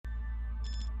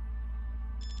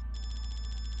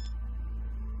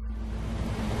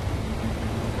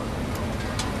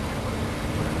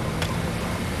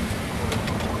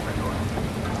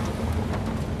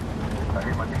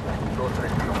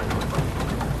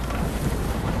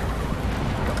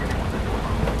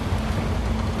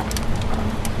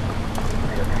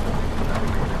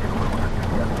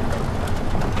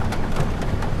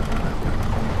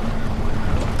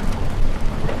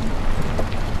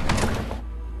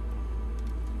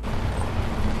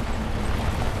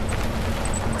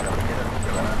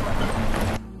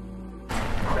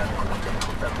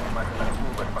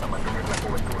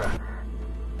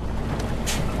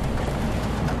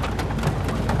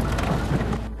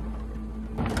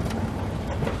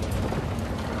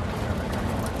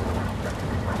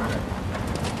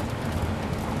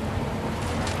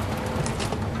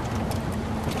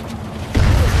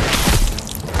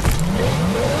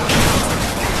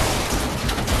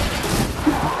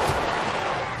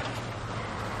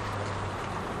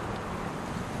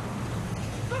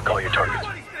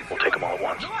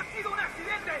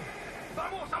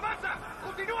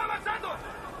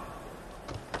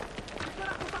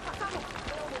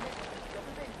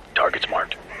targets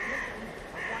marked.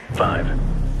 5,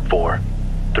 4,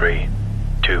 3,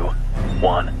 2,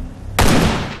 1.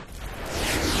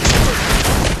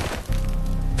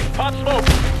 Hot smoke!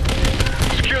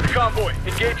 Secure the convoy.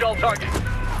 Engage all targets.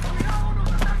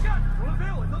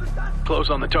 Close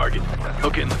on the target.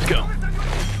 Okay, let's go.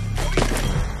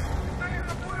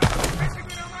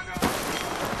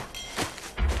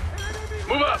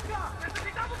 Move up!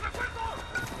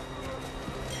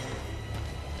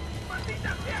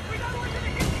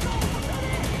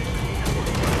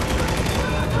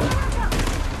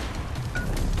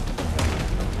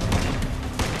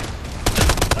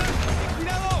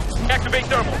 Activate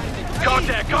thermal.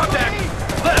 Contact, contact!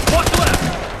 Left, watch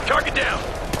left! Target down!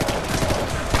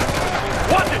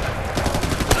 Watch it!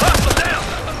 Hostile down!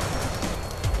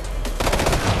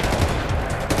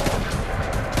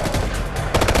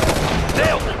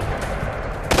 Nailed it!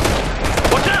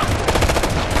 Watch out!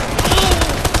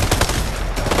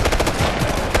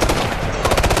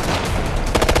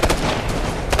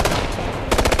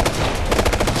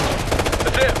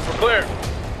 That's it, we're clear.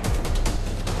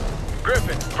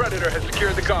 Griffin, Predator has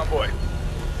secured the convoy.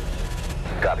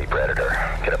 Copy, Predator.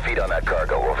 Get a feed on that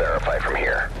cargo. We'll verify from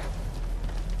here.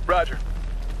 Roger.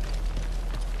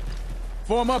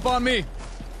 Form up on me.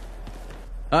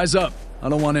 Eyes up. I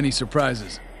don't want any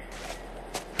surprises.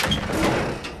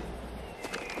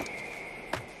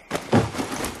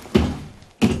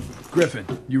 Griffin,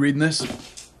 you reading this?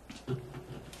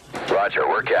 Roger,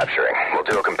 we're capturing. We'll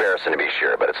do a comparison to be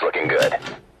sure, but it's looking good.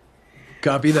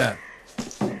 Copy that.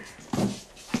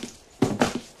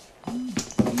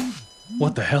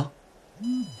 What the hell?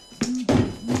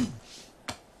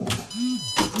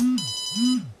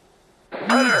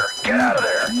 Predator, get out of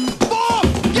there!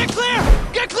 Move! Get clear!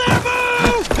 Get clear!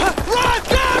 Move! Run!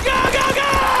 Go! Go! Go!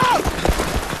 Go!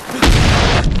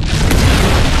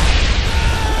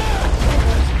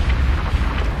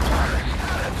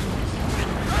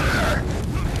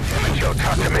 Joe,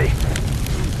 talk to me.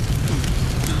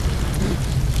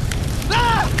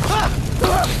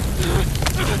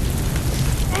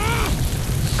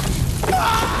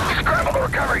 Scramble the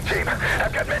recovery team.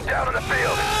 I've got men down in the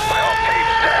field. My whole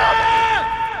team's down.